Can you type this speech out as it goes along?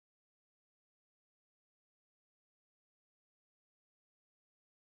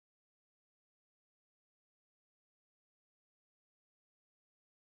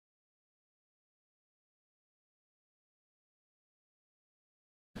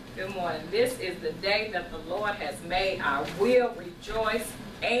Good morning. This is the day that the Lord has made. I will rejoice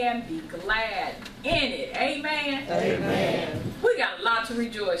and be glad in it. Amen. Amen. We got a lot to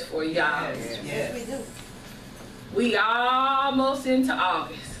rejoice for, y'all. Yes. Yes. We do. We almost into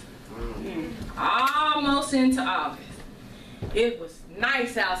August. Almost into August. It was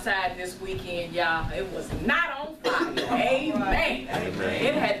nice outside this weekend, y'all. It was not on fire. Amen. Amen.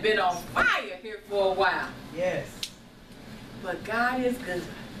 It had been on fire here for a while. Yes. But God is good.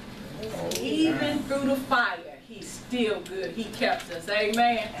 Even through the fire, He's still good. He kept us.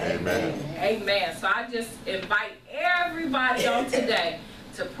 Amen. Amen. Amen. So I just invite everybody on today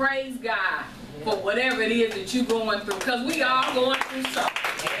to praise God for whatever it is that you're going through. Because we all going through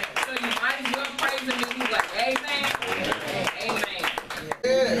something. So you might as well praise Him anyway. Amen. Amen.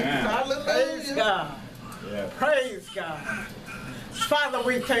 Yes. Praise God. Yeah. Praise God. Father,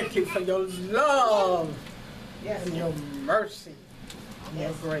 we thank you for your love and your mercy and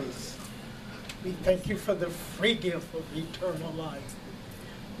your grace. We thank you for the free gift of eternal life.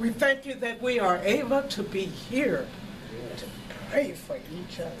 We thank you that we are able to be here to pray for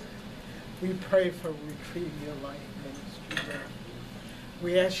each other. We pray for Retrieve Your Life Ministry. Lord.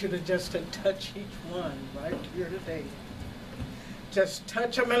 We ask you to just to touch each one right here today. Just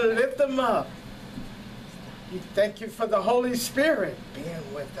touch them and lift them up. We thank you for the Holy Spirit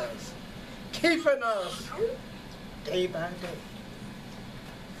being with us, keeping us day by day.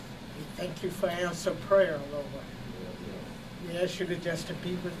 We thank you for answer prayer, Lord. We ask you to just to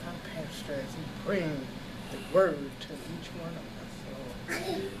be with our pastor as he brings the word to each one of us,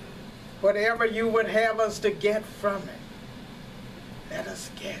 Lord. Whatever you would have us to get from it, let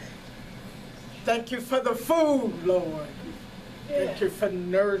us get it. Thank you for the food, Lord. Thank you for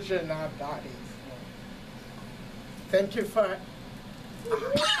nourishing our bodies, Lord. Thank you for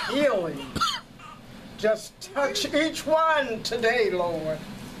healing. Just touch each one today, Lord.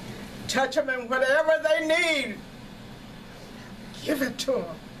 Touch them in whatever they need. Give it to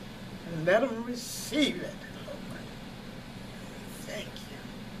them and let them receive it, Lord. Thank you.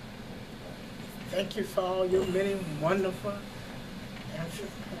 Thank you for all your many wonderful answered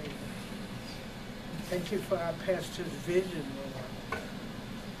prayers. Thank you for our pastor's vision, Lord.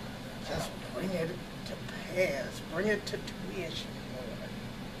 Just bring it to pass. Bring it to tuition, Lord.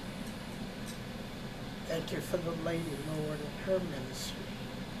 Thank you for the lady, Lord, and her ministry.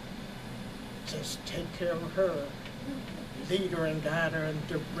 Just take care of her. Lead her and guide her and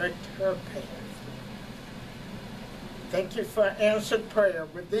direct her path. Thank you for answered prayer.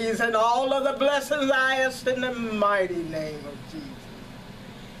 With these and all of the blessings I ask in the mighty name of Jesus.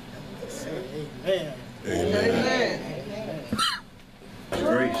 And we say amen. Amen. Amen.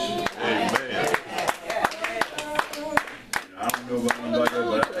 Grace. Amen. I don't know about anybody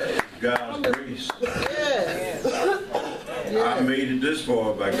else, but it's God's grace. Yes. I made it this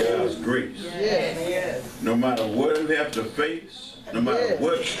far by God's grace. Yes. No matter what we have to face, no matter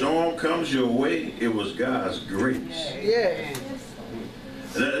what storm comes your way, it was God's grace. Yes.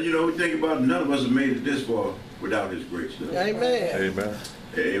 And, you know, we think about it, none of us have made it this far without His grace. No? Amen. Amen.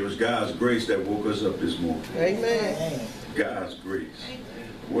 It was God's grace that woke us up this morning. Amen. God's grace.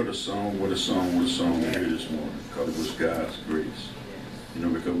 What a song, what a song, what a song we hear this morning. Because it was God's grace. You know,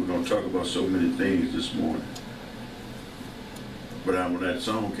 because we're going to talk about so many things this morning. But when that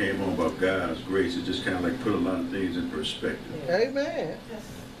song came on about God's grace, it just kind of like put a lot of things in perspective. Amen.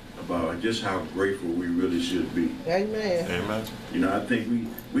 About just how grateful we really should be. Amen. Amen. You know, I think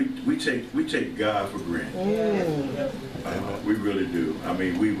we take God for granted. We really do. I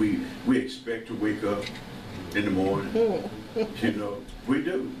mean, we expect to wake up in the morning. You know, we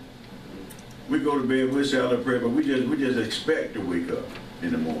do. We go to bed, we say our prayer, but we just expect to wake up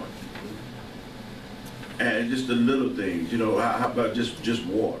in the morning. And just the little things, you know, how about just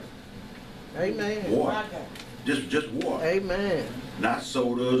water? Amen. Water. Just water. Amen. Not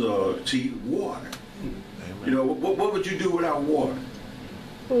sodas or tea, water. Amen. You know, what would you do without water?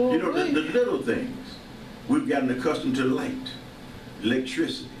 You know, the little things. We've gotten accustomed to light,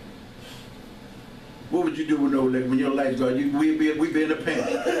 electricity. What would you do with when your lights go out? We be in a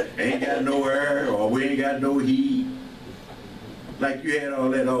panic. Ain't got no air, or we ain't got no heat. Like you had all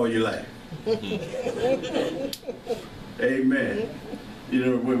that all your life. Amen. You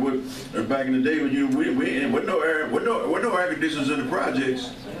know, back in the day when we with no air conditioners in the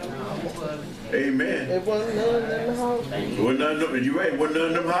projects. Amen. It wasn't none in the house. You're right. Wasn't none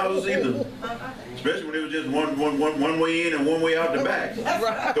in them houses either. Especially when it was just one way in and one way out the back.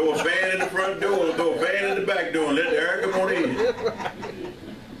 Right. Throw a fan in the front door, throw a fan in the back door, and let the air come on in.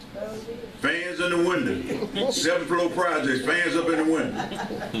 Fans in the window. 7th floor projects, fans up in the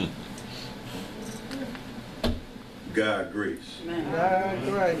window. God's grace. God's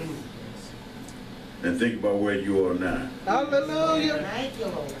grace. And think about where you are now. Hallelujah. Thank you,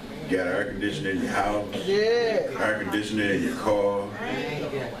 Lord. You got air conditioning in your house, Yeah. air conditioning in your car,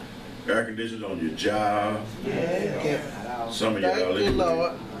 Thank you, Lord. air conditioning on your job. Yeah. Some of y'all Thank you, live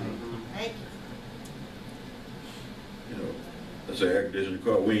Lord. Thank you know, I say air conditioning in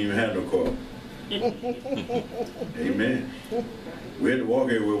the car, we ain't even have no car. Amen. We had to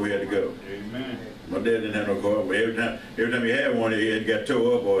walk everywhere we had to go. Amen. My dad didn't have no car, but every time he had one, he had got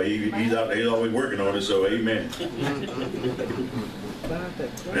towed up, or he's out there, he's always working on it, so amen.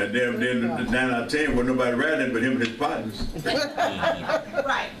 And then 9 out of 10 wasn't nobody riding it but him and his partners. you.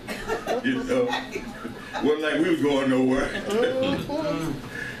 Right. You know, wasn't like we was going nowhere.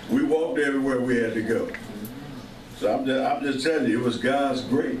 We walked everywhere we had to go. So I'm just telling you, it was God's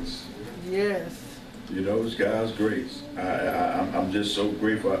grace. Yes. You know, it's God's grace. I'm just so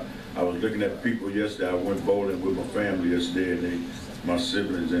grateful. I was looking at people yesterday. I went bowling with my family yesterday, and my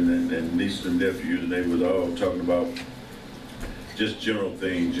siblings and nieces and nephews, and they was all talking about just general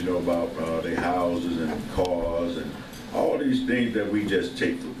things, you know, about their houses and cars and all these things that we just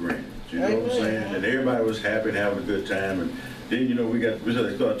take for granted. You know what I'm saying? And everybody was happy and having a good time. And then, you know, we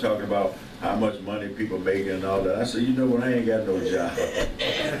started talking about how much money people making and all that. I said, you know what, I ain't got no job.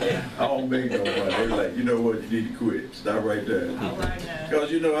 I don't make no money. They were like, you know what, you need to quit. Stop right there. All right now.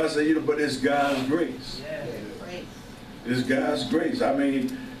 Because, you know, I said, you know, but it's God's grace. Great. It's God's grace. I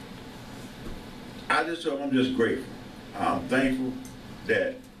mean, I just told him I'm just grateful. I'm thankful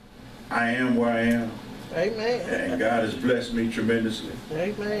that I am where I am. Amen. And God has blessed me tremendously.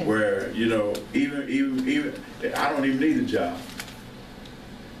 Amen. Where, you know, even I don't even need a job.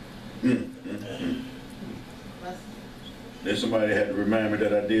 Then somebody had to remind me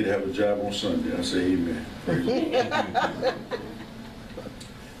that I did have a job on Sunday. I say amen. Praise the Lord.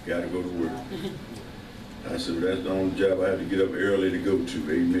 Got to go to work. I said, well, that's the only job I have to get up early to go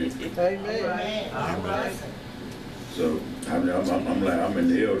to. Amen. Amen. All right. So I'm in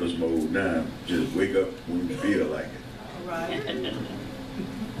the elders mode now. Just wake up when you feel like it. All right.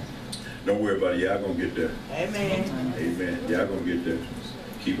 Don't worry about it. Y'all gonna get there. Amen. Amen. Y'all gonna get there.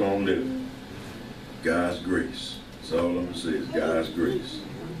 Keep on living. God's grace. That's all I'm gonna say is God's grace.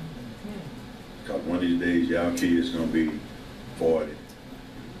 Because one of these days, y'all kids gonna be 40,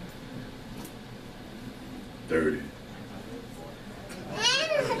 30.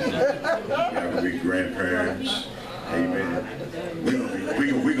 Y'all gonna be grandparents. Amen.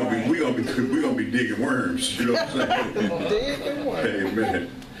 We gonna be digging worms. You know what I'm saying? Digging worms. Amen.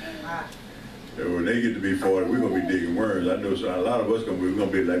 And when they get to be 40, we're gonna be digging worms. I know so a lot of us we're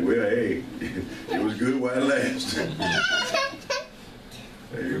gonna be like, well, hey, it was good while it lasted.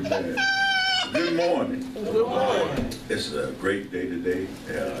 Amen. Good morning. Good morning. It's a great day today.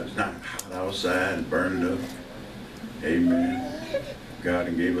 It's not hot outside and burning up. Amen.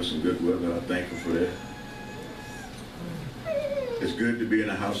 God gave us some good weather. I'm thankful for that. It's good to be in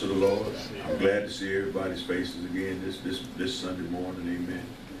the house of the Lord. I'm glad to see everybody's faces again this Sunday morning. Amen.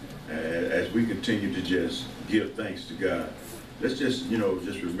 As we continue to just give thanks to God, let's just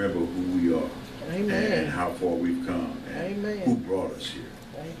remember who we are. Amen. And how far we've come and Amen. who brought us here.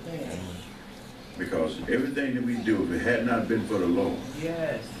 Amen. Because everything that we do, if it had not been for the Lord,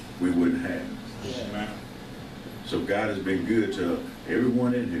 Yes. we wouldn't have. Amen. So God has been good to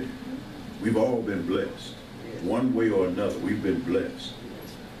everyone in here. We've all been blessed. One way or another, we've been blessed.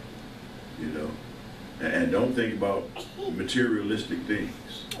 You know? And don't think about materialistic things.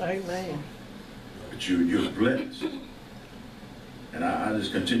 Amen. But you're blessed. And I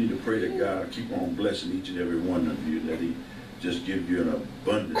just continue to pray that God will keep on blessing each and every one of you, that he just give you an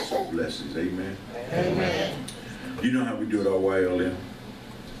abundance of blessings. Amen. Amen. You know how we do it at YLM.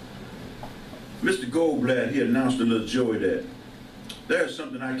 Mr. Goldblatt, he announced a little Joey that there's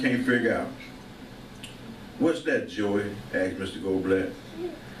something I can't figure out. What's that, Joey? Asked Mr. Goldblatt.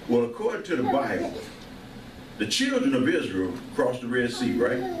 Well, according to the Bible, the children of Israel crossed the Red Sea,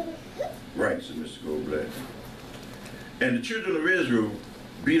 right? Right, said Mr. Goldblatt. And the children of Israel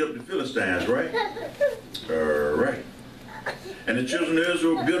beat up the Philistines, right? Right. And the children of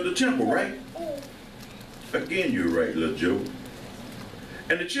Israel built the temple, right? Again, you're right, little Joe.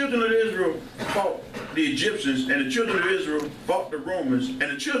 And the children of Israel fought the Egyptians, and the children of Israel fought the Romans, and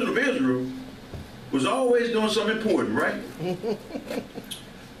the children of Israel was always doing something important, right?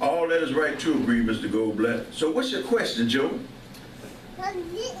 All that is right too, agreed Mr. Goldblatt. So what's your question, Joe?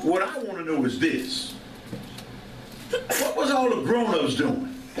 What I want to know is this. What was all the grown-ups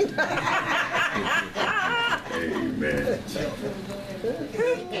doing? Amen.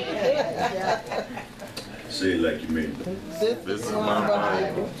 Say it like you mean it. This is my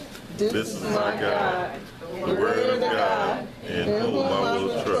Bible. This is my God. the word of God, in whom I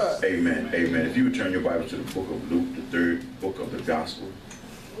will trust. Amen. Amen. If you would turn your Bible to the book of Luke, the third book of the gospel.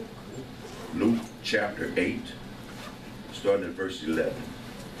 Luke chapter 8, starting at verse 11.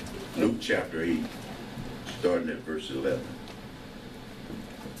 Luke chapter 8, starting at verse 11.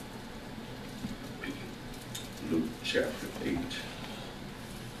 Luke chapter 8,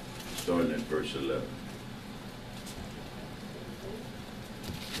 starting at verse 11.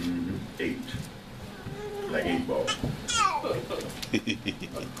 8. Like 8 ball.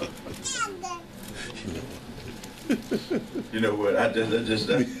 You know what? I know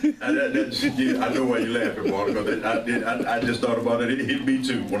why you're laughing, Mark, because I just thought about it. It hit me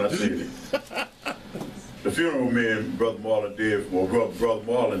too when I said it. The funeral man, Brother Marlon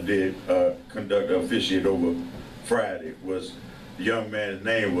did, officiate over Friday. Was the young man's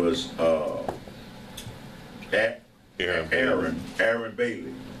name was Aaron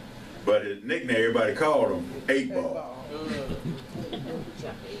Bailey, but his nickname everybody called him 8 Ball.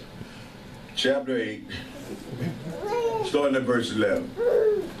 Chapter 8, starting at verse 11.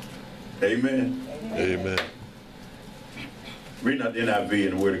 Amen. Amen. Reading out the NIV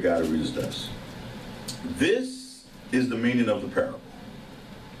and the Word of God reads thus. This is the meaning of the parable.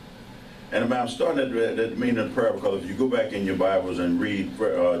 And I'm starting at the meaning of the parable because if you go back in your Bibles and read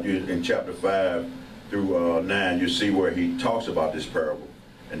in chapter 5 through 9, you see where he talks about this parable.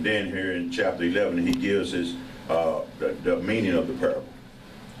 And then here in chapter 11, he gives his the meaning of the parable.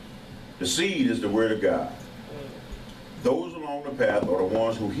 The seed is the word of God. Those along the path are the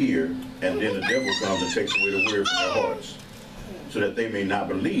ones who hear, and then the devil comes and takes away the word from their hearts, so that they may not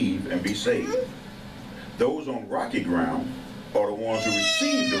believe and be saved. Those on rocky ground are the ones who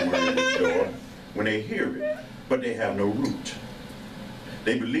receive the word with joy when they hear it, but they have no root.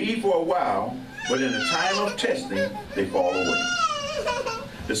 They believe for a while, but in the time of testing, they fall away.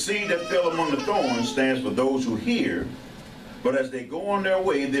 The seed that fell among the thorns stands for those who hear, but as they go on their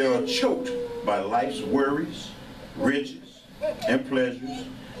way, they are choked by life's worries, riches, and pleasures,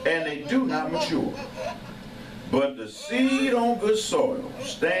 and they do not mature. But the seed on good soil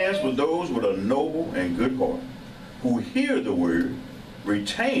stands for those with a noble and good heart, who hear the word,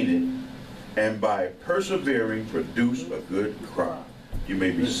 retain it, and by persevering produce a good crop. You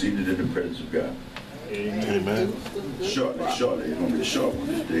may be seated in the presence of God. Amen. Shortly, it's going to be a short one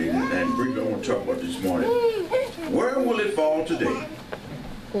this day, and briefly I want to talk about this morning. Where will it fall today?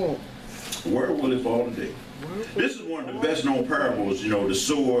 Where will it fall today? This is one of the best known parables, you know, the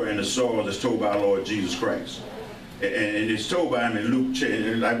sower and the soil that's told by our Lord Jesus Christ. And it's told by him in Luke,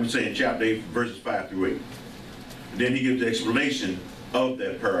 I would say in chapter 8, verses 5 through 8. And then he gives the explanation of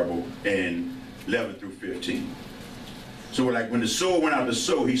that parable in 11 through 15. So like when the sower went out to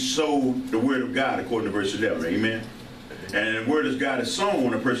sow, he sowed the word of God according to verse 11, amen? And the word of God is sown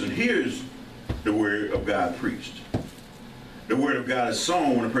when a person hears the word of God preached. The word of God is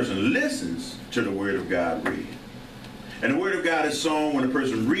sown when a person listens to the word of God read. And the word of God is sown when a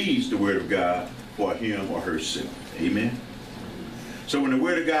person reads the word of God for him or herself, amen? So when the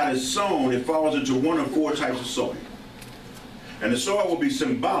word of God is sown, it falls into one of 4 types of soil. And the soil will be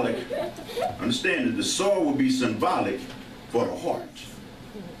symbolic, understand that the soil will be symbolic for the heart.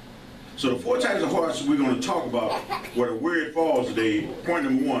 So the 4 types of hearts we're going to talk about where the word falls today. Point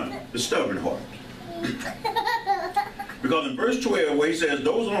number 1, the stubborn heart. Because in verse 12 where he says,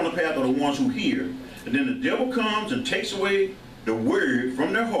 those on the path are the ones who hear, and then the devil comes and takes away the word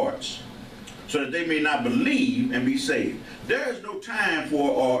from their hearts, so that they may not believe and be saved. There is no time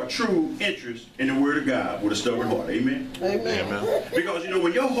for true interest in the word of God with a stubborn heart. Amen? Amen. Because, you know,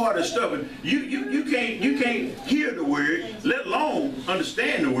 when your heart is stubborn, you can't hear the word, let alone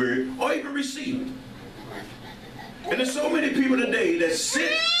understand the word, or even receive it. And there's so many people today that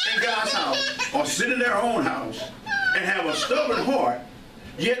sit in God's house, or sit in their own house, and have a stubborn heart,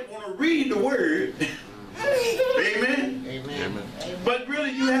 yet want to read the word. Amen? Amen. But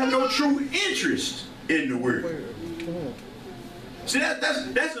really you have no true interest in the word. See,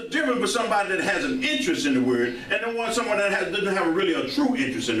 that's the difference with somebody that has an interest in the word and then someone that doesn't have really a true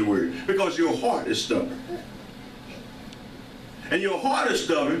interest in the word, because your heart is stubborn. And your heart is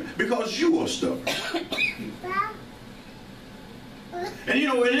stubborn because you are stubborn. And you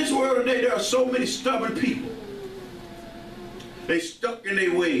know, in this world today, there are so many stubborn people. They stuck in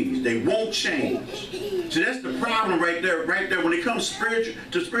their ways. They won't change. See, that's the problem right there. Right there. When it comes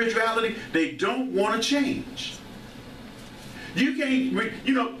to spirituality, they don't want to change. You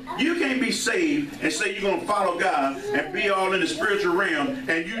can't be saved and say you're going to follow God and be all in the spiritual realm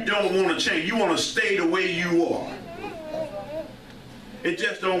and you don't want to change. You want to stay the way you are. It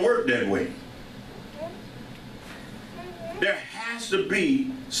just don't work that way. There has to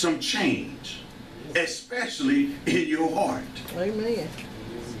be some change. especially in your heart. Amen.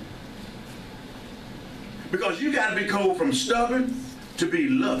 Because you got to be called from stubborn to be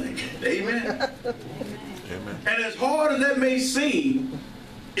loving. Amen. Amen. And as hard as that may seem,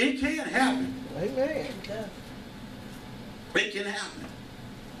 it can happen. Amen. It can happen.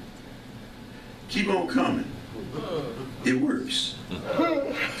 Keep on coming. It works.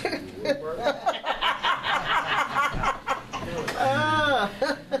 Amen.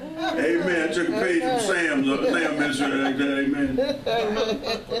 I took a page from Sam minister like that. Amen.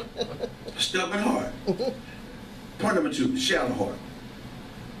 Stubborn heart. Point number 2, shallow heart.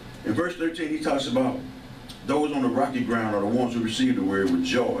 In verse 13, he talks about those on the rocky ground are the ones who receive the word with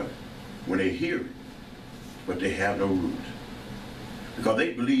joy when they hear it, but they have no root. Because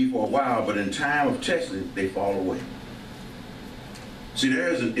they believe for a while, but in time of testing, they fall away. See, there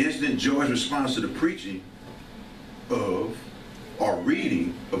is an instant joyous response to the preaching of or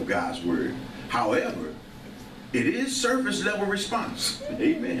reading of God's word. However, it is surface level response.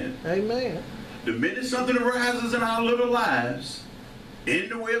 Amen. Amen. The minute something arises in our little lives, in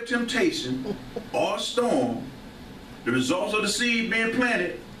the way of temptation or storm, the results of the seed being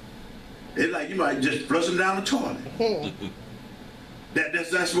planted, it's like you might just flush them down the toilet.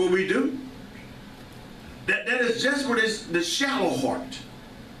 That's what we do. That is just what is the shallow heart.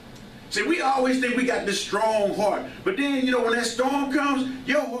 See, we always think we got this strong heart, but then, you know, when that storm comes,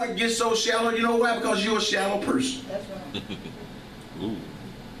 your heart gets so shallow. You know why? Because you're a shallow person. That's right. Ooh.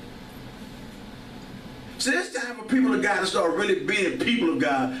 See, it's time for people of God to start really being people of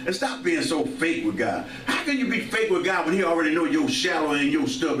God and stop being so fake with God. How can you be fake with God when He already know your shallow and your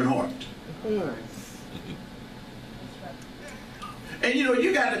stubborn heart? And you know,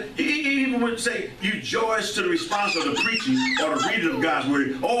 you got to, even when say you joyous to the response of the preaching or the reading of God's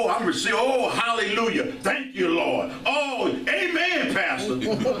word. Oh, I'm receiving. Oh, hallelujah. Thank you, Lord. Oh, amen, Pastor.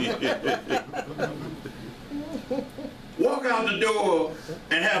 Walk out the door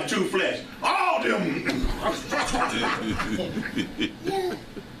and have 2 flesh. All them.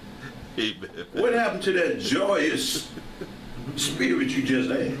 What happened to that joyous spirit you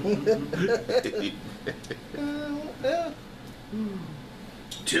just had?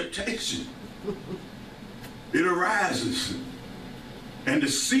 Temptation. It arises. And the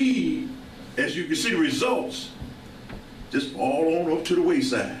seed, as you can see the results, just fall on up to the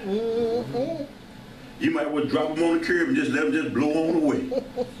wayside. You might well drop them on the curb and just let them just blow on away.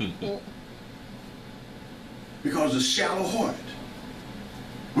 Because of shallow heart.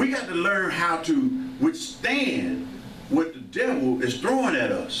 We got to learn how to withstand what the devil is throwing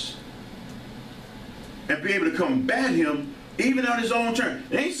at us. And be able to combat him even on his own terms.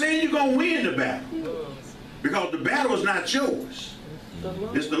 It ain't saying you're going to win the battle. Because the battle is not yours.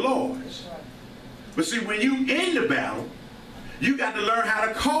 It's the Lord's. But see, when you in the battle, you got to learn how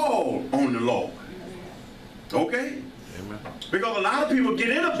to call on the Lord. Okay? Amen. Because a lot of people get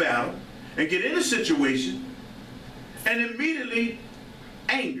in a battle and get in a situation and immediately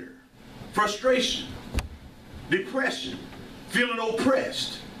anger, frustration, depression, feeling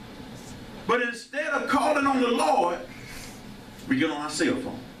oppressed. But instead of calling on the Lord, we get on our cell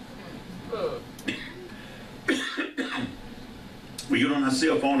phone. We get on our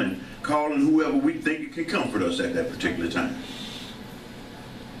cell phone and calling whoever we think can comfort us at that particular time.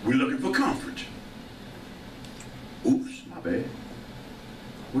 We're looking for comfort. Oops, my bad.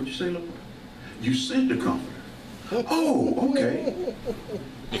 What'd you say, Lord? You sent the comforter. Oh, okay.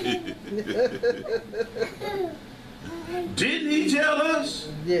 Didn't he tell us?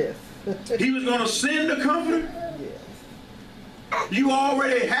 Yes. He was going to send the comforter? Yes. You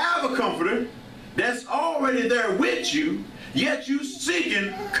already have a comforter that's already there with you, yet you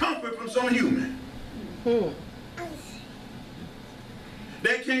seeking comfort from some human.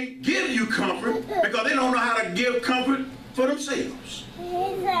 They can't give you comfort because they don't know how to give comfort for themselves.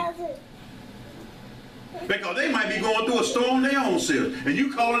 Because they might be going through a storm their own selves, and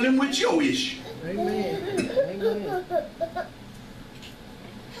you calling them with your issue. Amen. Amen.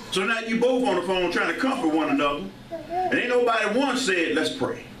 So now you both on the phone trying to comfort one another, and ain't nobody once said, let's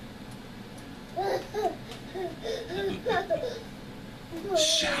pray.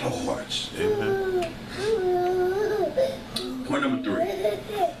 Shallow hearts. Amen. Point number 3.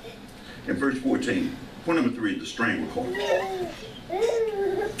 In verse 14, point number 3 is the strangled heart.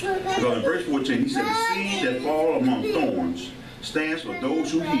 Because in verse 14, he said, the seed that fall among thorns stands for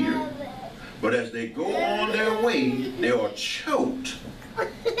those who hear, but as they go on their way, they are choked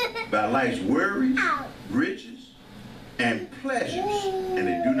by life's worries, riches, and pleasures, and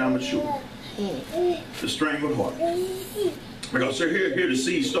they do not mature. The strangled heart. Because here the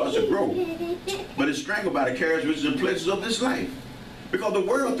seed starts to grow, but it's strangled by the characteristics and pleasures of this life. Because the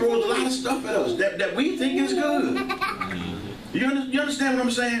world throws a lot of stuff at us that we think is good. You understand what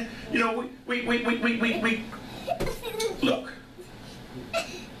I'm saying? You know, we look.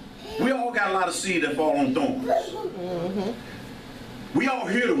 We all got a lot of seed that fall on thorns. We all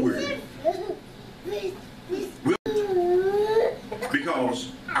hear the word.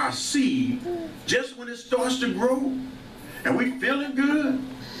 Because our seed, just when it starts to grow, and we feeling good,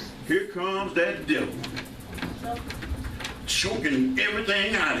 here comes that devil. Choking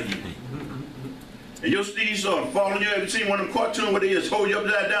everything out of you. And your seed start falling. You ever seen one of them cartoons where they just hold you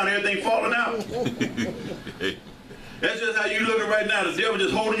upside down, everything falling out? That's just how you looking right now. The devil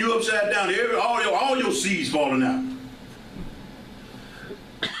just holding you upside down. All your seeds falling out.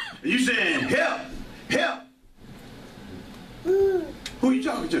 And you saying, help, help. Who you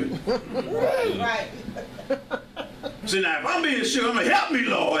talking to? Right. See, now if I'm being sure, I'm going to help me,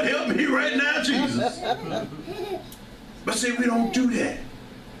 Lord. Help me right now, Jesus. But see, we don't do that.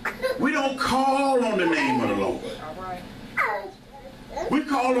 We don't call on the name of the Lord. All right. We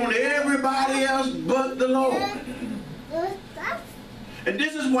call on everybody else but the Lord. And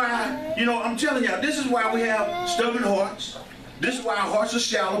this is why, you know, I'm telling y'all, this is why we have stubborn hearts. This is why our hearts are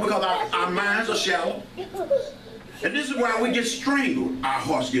shallow, because our minds are shallow. And this is why we get strangled. Our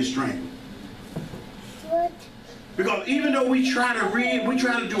hearts get strangled. Because even though we try to read, we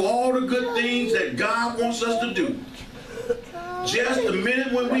try to do all the good things that God wants us to do, just the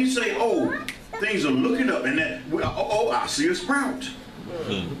minute when we say, oh, things are looking up, and that, I see a sprout.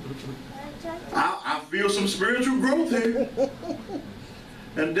 I feel some spiritual growth here.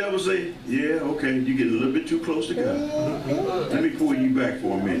 And the devil say, yeah, okay, you're getting a little bit too close to God. Let me pull you back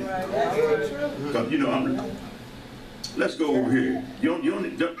for a minute. Because, you know, let's go over here. You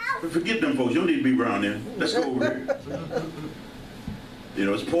don't forget them folks. You don't need to be around there. Let's go over here. You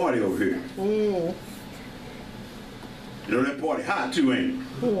know, it's a party over here. You know, that party hot too, ain't it?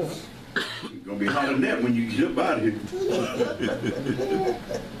 It's going to be hotter than that when you get up out of here.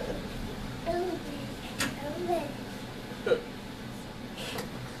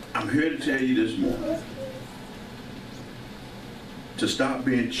 I'm here to tell you this morning to stop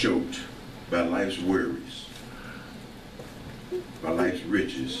being choked by life's worries, by life's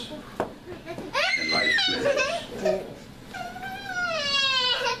riches, and life's pleasures.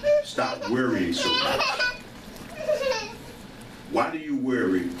 Stop worrying so much. Why do you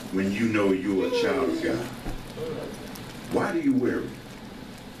worry when you know you're a child of God? Why do you worry?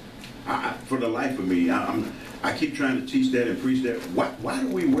 For the life of me, I keep trying to teach that and preach that. Why do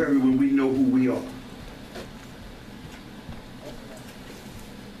we worry when we know who we are?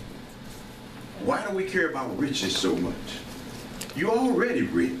 Why do we care about riches so much? You're already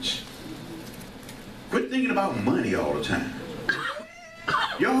rich. Quit thinking about money all the time.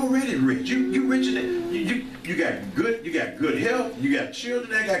 You're already rich. You rich in it. You got good health. You got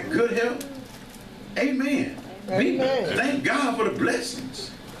children that got good health. Amen. Amen. Thank God for the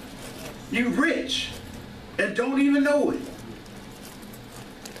blessings. You rich and don't even know it.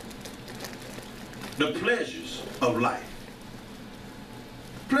 The pleasures of life.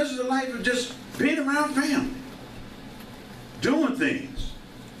 Pleasures of life are just being around family, doing things,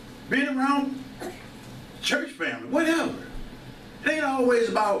 being around church family, whatever. It ain't always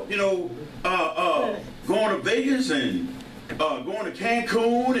about, you know, going to Vegas and going to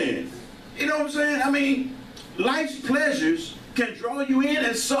Cancun and, you know what I'm saying? I mean, life's pleasures can draw you in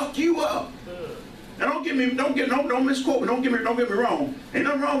and suck you up. Now don't misquote me, don't get me wrong. Ain't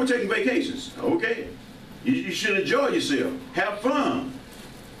nothing wrong with taking vacations, okay? You should enjoy yourself, have fun.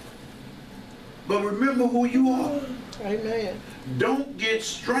 But remember who you are. Amen. Don't get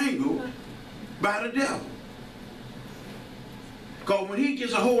strangled by the devil. Because when he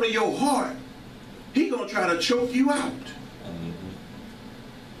gets a hold of your heart, he's going to try to choke you out.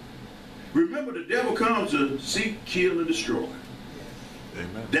 Remember, the devil comes to seek, kill, and destroy.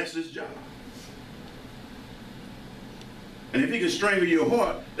 Amen. That's his job. And if he can strangle your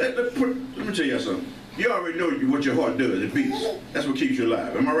heart, let me tell you something. You already know what your heart does. It beats. That's what keeps you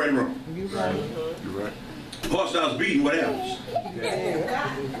alive. Am I right or wrong? You're right. You're right. Heart stops beating, what happens?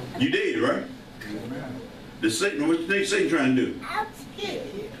 You dead, right? The Satan, what you think Satan trying to do?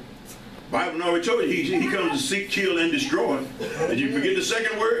 Bible already told you he comes to seek, kill, and destroy. Did you forget the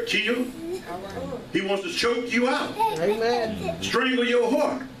second word? Kill. He wants to choke you out. Amen. Strangle your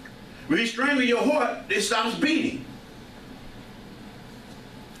heart. When he strangles your heart, it stops beating.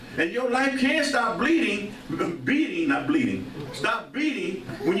 And your life can't stop bleeding, not bleeding. Stop beating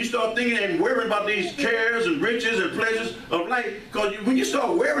when you start thinking and worrying about these cares and riches and pleasures of life. Because when you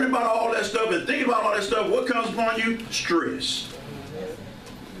start worrying about all that stuff and thinking about all that stuff, what comes upon you? Stress.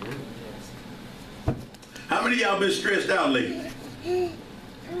 How many of y'all been stressed out lately?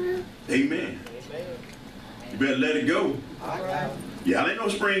 Amen. You better let it go. Y'all ain't no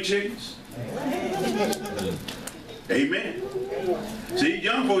spring chickens. Amen. See,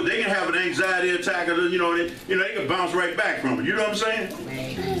 young folks, they can have an anxiety attack, or they can bounce right back from it. You know what I'm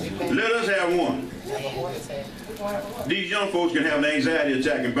saying? Let us have one. These young folks can have an anxiety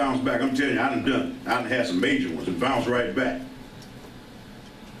attack and bounce back. I'm telling you, I done had some major ones and bounce right back.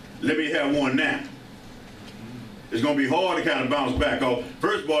 Let me have one now. It's going to be hard to kind of bounce back.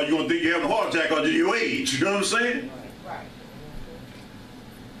 First of all, you're going to think you're having a heart attack because of your age. You know what I'm saying? Right.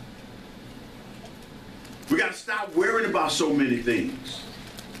 We got to stop worrying about so many things.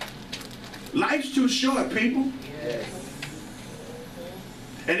 Life's too short, people. Yes.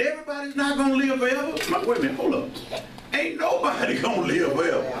 And everybody's not going to live forever. Wait a minute, hold up. Ain't nobody going to live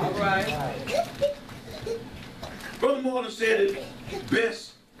forever. All right. Brother Marlon said it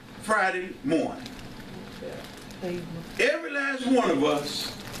best Friday morning. Every last one of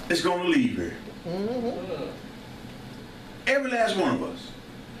us is going to leave here. Every last one of us.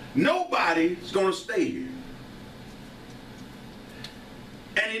 Nobody's going to stay here.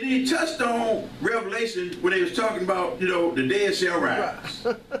 And he touched on Revelation when they was talking about, the dead shall rise.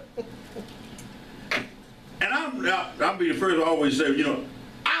 And I'll be the first to always say,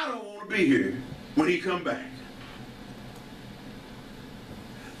 I don't want to be here when he come back.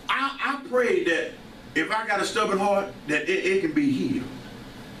 I pray that if I got a stubborn heart, that it can be healed.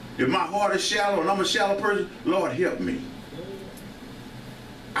 If my heart is shallow and I'm a shallow person, Lord, help me.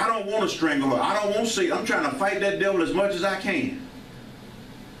 I don't want to strangle her. I don't want to say, I'm trying to fight that devil as much as I can.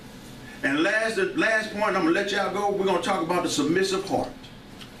 And the last point, I'm going to let y'all go. We're going to talk about the submissive heart.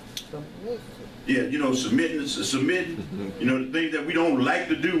 Yeah, submitting, the things that we don't like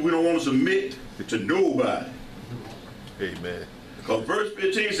to do, we don't want to submit to nobody. Amen. Because verse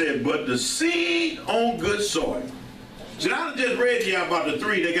 15 said, but the seed on good soil. See, I just read to you about the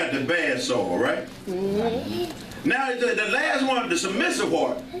three that got the bad soil, right? Mm-hmm. Now, the last one, the submissive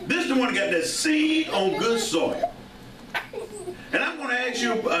heart, this is the one that got that seed on good soil. And I'm going to ask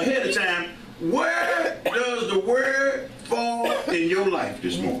you ahead of time, where does the word fall in your life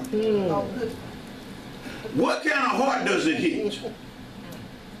this morning? What kind of heart does it hit?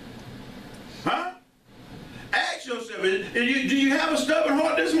 Huh? Ask yourself, do you have a stubborn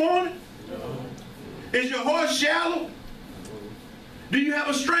heart this morning? No. Is your heart shallow? Do you have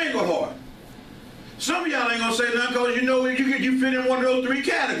a strangled heart? Some of y'all ain't going to say nothing because you fit in one of those three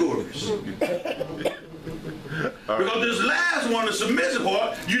categories. Because this last one, the submissive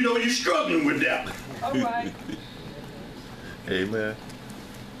heart, you're struggling with that. All right. Amen.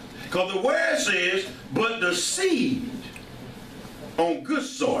 Because the word says, but the seed on good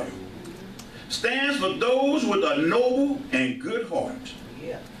soil stands for those with a noble and good heart,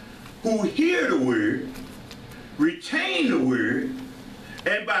 who hear the word, retain the word,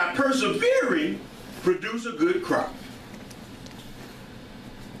 and by persevering, produce a good crop.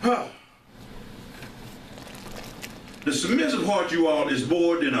 The submissive heart, you all, is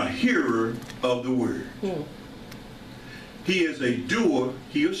more than a hearer of the word. He is a doer,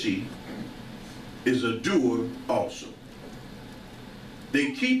 he or she is a doer also.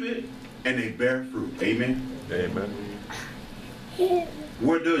 They keep it and they bear fruit. Amen? Amen.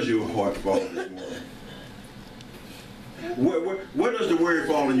 Where does your heart fall this morning? Where does the word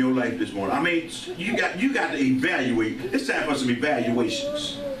fall in your life this morning? I mean, you got to evaluate. It's time for some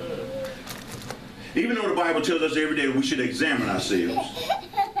evaluations. Even though the Bible tells us every day that we should examine ourselves,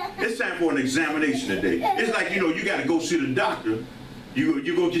 it's time for an examination today. It's like, you got to go see the doctor.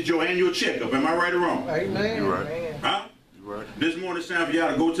 You go get your annual checkup. Am I right or wrong? Amen. You're right. Huh? You're right. This morning it's time for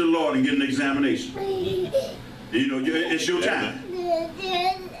y'all to go to the Lord and get an examination. It's your time.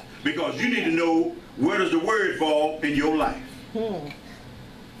 Because you need to know, where does the word fall in your life?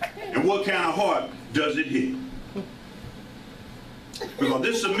 And what kind of heart does it hit? Because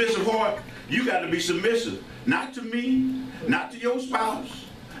this submissive heart, you got to be submissive. Not to me, not to your spouse,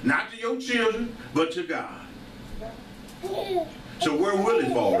 not to your children, but to God. So where will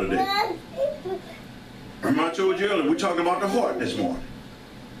it fall today? Remember I told you earlier, we're talking about the heart this morning.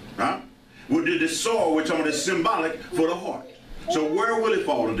 Huh? Well, the soil, we're talking about is symbolic for the heart. So where will it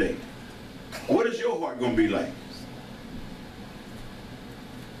fall today? What is your heart going to be like?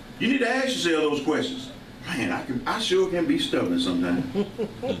 You need to ask yourself those questions. Man, I sure can be stubborn sometimes.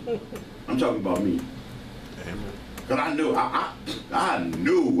 I'm talking about me. Amen. Because I know I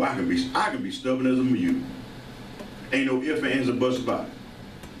can be stubborn as a mule. Ain't no ifs, ands, or buts about it.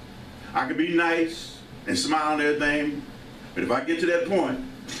 I can be nice and smile and everything, but if I get to that point,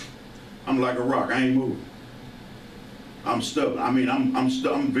 I'm like a rock. I ain't moving. I'm stubborn. I mean,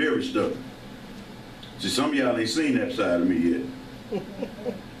 I'm very stubborn. See, some of y'all ain't seen that side of me yet.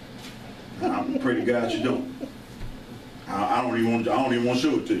 I pray to God you don't. I don't even want to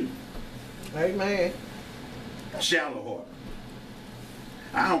show it to you. Amen. Shallow heart.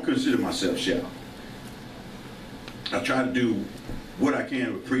 I don't consider myself shallow. I try to do what I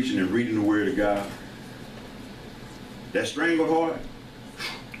can with preaching and reading the Word of God. That strangled heart,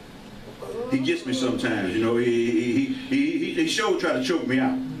 he gets me sometimes. You know, he sure try to choke me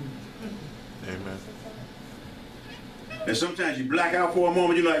out. Amen. And sometimes you black out for a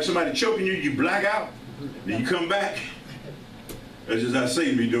moment. You know, like somebody choking you, you black out. Then you come back. That's just how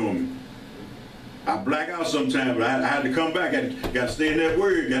Satan be doing me. I black out sometimes, but I had to come back. I got to stay in that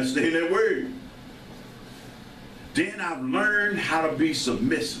Word. Got to stay in that Word. Then I've learned how to be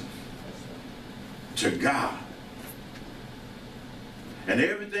submissive to God. And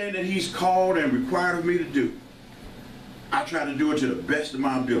everything that he's called and required of me to do, I try to do it to the best of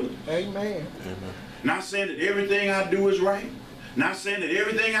my ability. Amen. Amen. Not saying that everything I do is right. Not saying that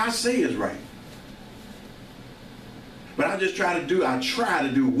everything I say is right. But I try to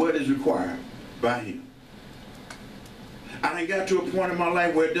do what is required by him. I done got to a point in my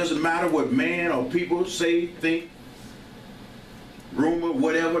life where it doesn't matter what man or people say, think, rumor,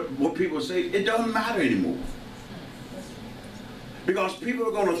 whatever, what people say, it doesn't matter anymore. Because people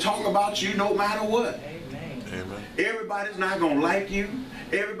are going to talk about you no matter what. Amen. Amen. Everybody's not going to like you.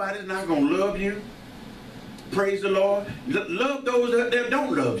 Everybody's not going to love you. Praise the Lord. Love those that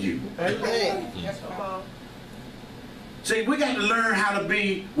don't love you. Amen. Yes, Paul. See, we got to learn how to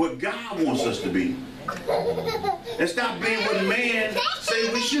be what God wants us to be. And stop being what man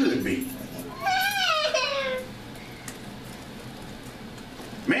say we should be.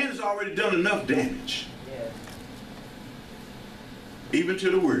 Man has already done enough damage. Yes. Even to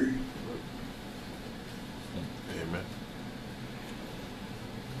the Word. Amen.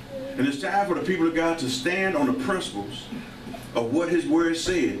 And it's time for the people of God to stand on the principles of what his Word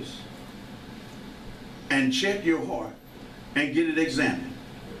says and check your heart and get it examined.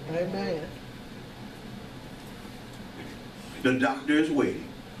 Amen. The doctor is waiting.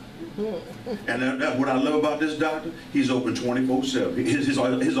 And that's what I love about this doctor. He's open 24/7.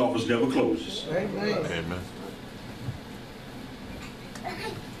 His office never closes. Amen. Amen.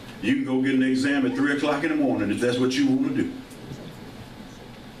 You can go get an exam at 3 o'clock in the morning if that's what you want to do.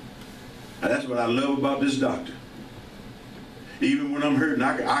 And that's what I love about this doctor. Even when I'm hurting,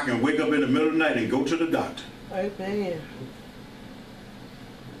 I can wake up in the middle of the night and go to the doctor. Amen.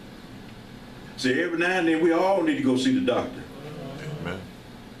 See, every now and then we all need to go see the doctor. Amen.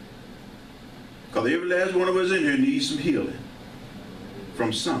 Because every last one of us in here needs some healing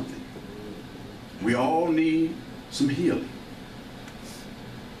from something. We all need some healing.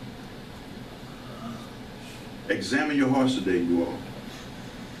 Examine your hearts today, you all.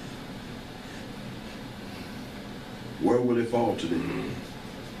 Where will it fall today?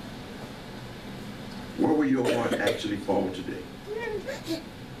 Where will your heart actually fall today?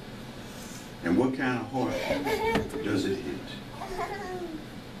 And what kind of heart does it hit?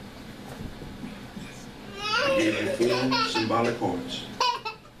 I gave you 4 symbolic hearts.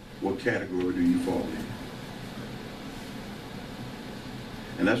 What category do you fall in?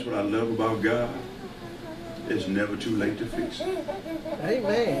 And that's what I love about God. It's never too late to fix it.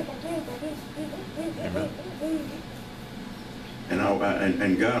 Amen. Amen.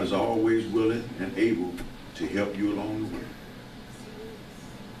 And God is always willing and able to help you along the way.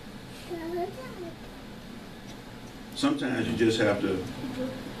 Sometimes you just have to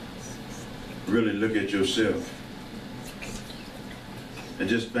really look at yourself and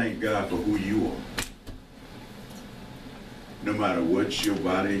just thank God for who you are. No matter what your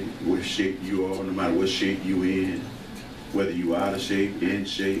body, what shape you are, no matter what shape you in, whether you out of shape, in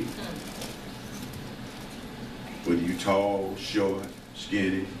shape, whether you tall, short,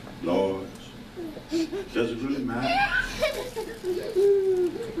 skinny, large, does it really matter?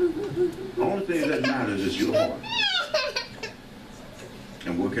 The only thing that matters is your heart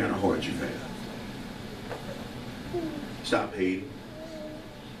and what kind of heart you have. Stop hating.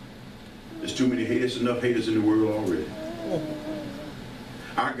 There's too many haters, enough haters in the world already.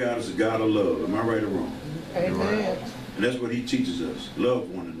 Our God is a God of love. Am I right or wrong? Amen. And that's what he teaches us. Love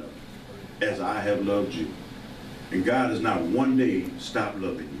one another as I have loved you. And God has not one day stopped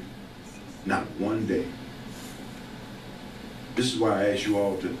loving you. Not one day. This is why I ask you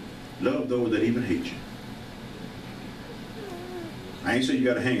all to love those that even hate you. I ain't saying you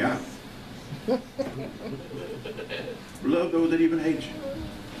got to hang out. Love those that even hate you.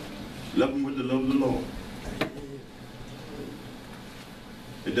 Love them with the love of the Lord.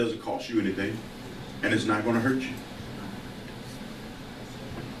 It doesn't cost you anything, and it's not going to hurt you.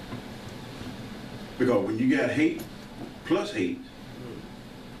 Because when you got hate plus hate,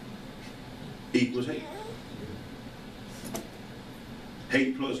 equals hate.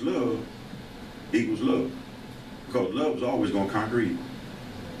 Hate plus love equals love. Because love is always going to conquer evil.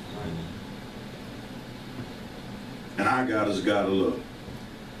 And our God is a God of love.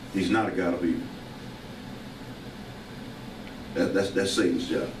 He's not a God of evil. That's Satan's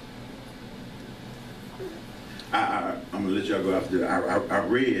job. I'm going to let y'all go after that. I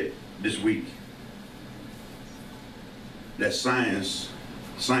read this week that scientists,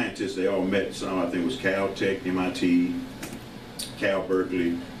 they all met. Some, I think it was Caltech, MIT, Cal Berkeley,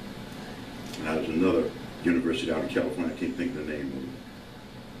 and there was another university out in California, I can't think of the name of it.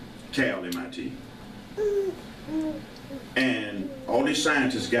 Cal, MIT. And all these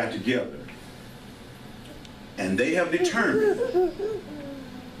scientists got together, and they have determined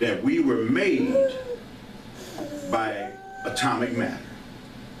that we were made by atomic matter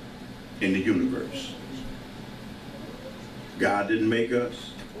in the universe. God didn't make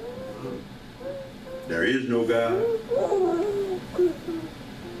us. There is no God.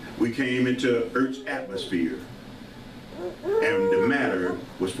 We came into Earth's atmosphere, and the matter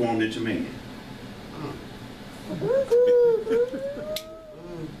was formed into man.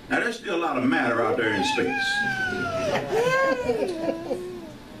 Now there's still a lot of matter out there in space.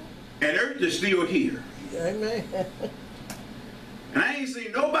 And Earth is still here. Amen. And I ain't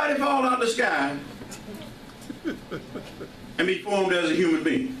seen nobody fall out of the sky and be formed as a human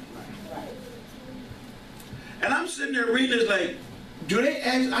being. And I'm sitting there reading this like, do they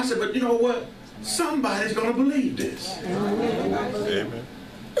ask? I said, but you know what? Somebody's going to believe this. Amen.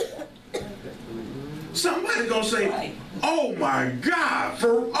 Somebody's going to say, oh my God,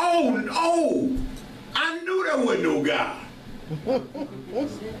 I knew there wasn't no God.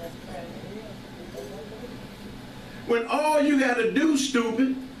 When all you got to do,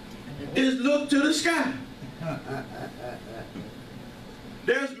 stupid, is look to the sky.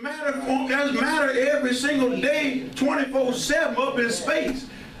 There's matter every single day, 24/7 up in space.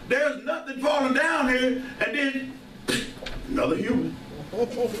 There's nothing falling down here, and then another human.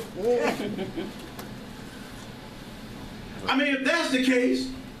 I mean, if that's the case,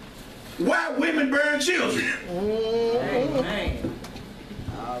 why women burn children? Amen.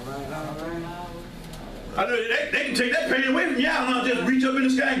 All right. I know they can take that pain away from y'all and I'll just reach up in the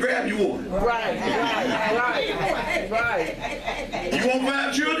sky and grab you one. Right. You want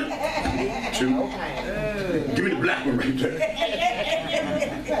 5 children? 2. Give me the black one right there.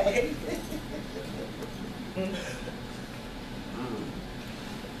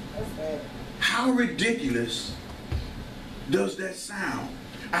 How ridiculous does that sound?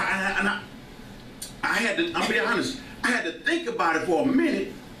 I'll be honest, I had to think about it for a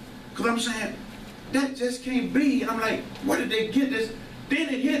minute, because I'm saying, that just can't be. And I'm like, where did they get this? Then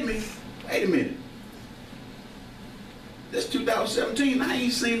it hit me, wait a minute. This 2017, I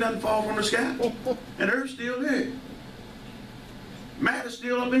ain't seen nothing fall from the sky. And Earth's still there. Matter's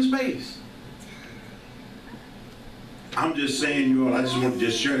still up in space. I'm just saying, you all, I just want to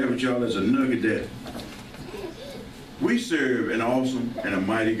just share that with y'all as a nugget that we serve an awesome and a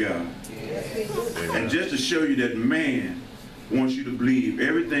mighty God. And just to show you that man wants you to believe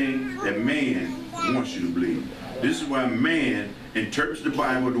everything that man wants you to believe. This is why man interprets the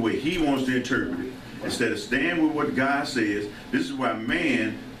Bible the way he wants to interpret it. Instead of staying with what God says, this is why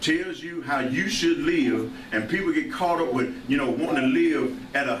man tells you how you should live, and people get caught up with, wanting to live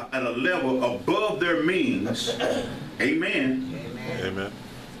at a level above their means. Amen. Amen.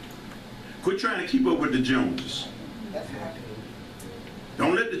 Quit trying to keep up with the Joneses.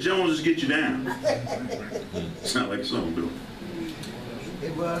 Don't let the Joneses get you down. Sound like something doing.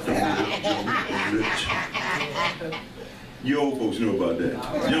 It was. You old folks know about that.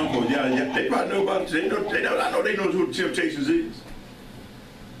 Young folks, yeah, they probably know about it. I know they know who the Temptations is.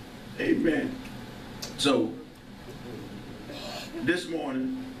 Amen. So, this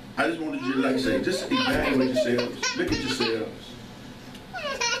morning, I just wanted you to, like I say, just evaluate yourselves. Look at yourselves.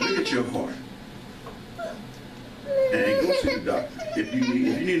 Look at your heart. And go see the doctor. If you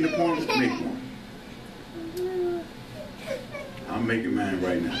need an appointment, make one. I'm making mine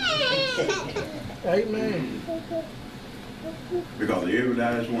right now. Amen. Because every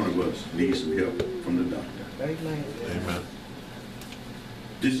last one of us needs some help from the doctor. Amen. Amen.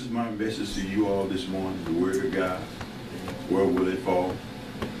 This is my message to you all this morning, the Word of God. Where will it fall?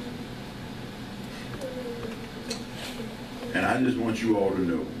 And I just want you all to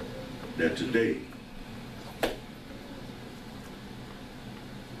know that today,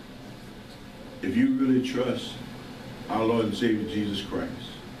 if you really trust our Lord and Savior Jesus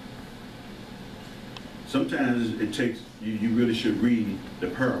Christ, sometimes it takes, you really should read the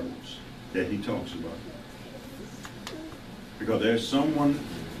parables that he talks about. Because there's someone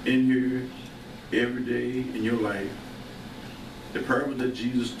in here every day in your life, the parable that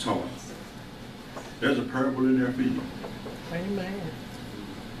Jesus taught, there's a parable in there for you. Amen.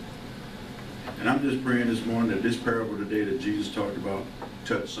 And I'm just praying this morning that this parable today that Jesus talked about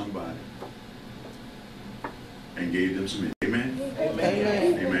touched somebody and gave them some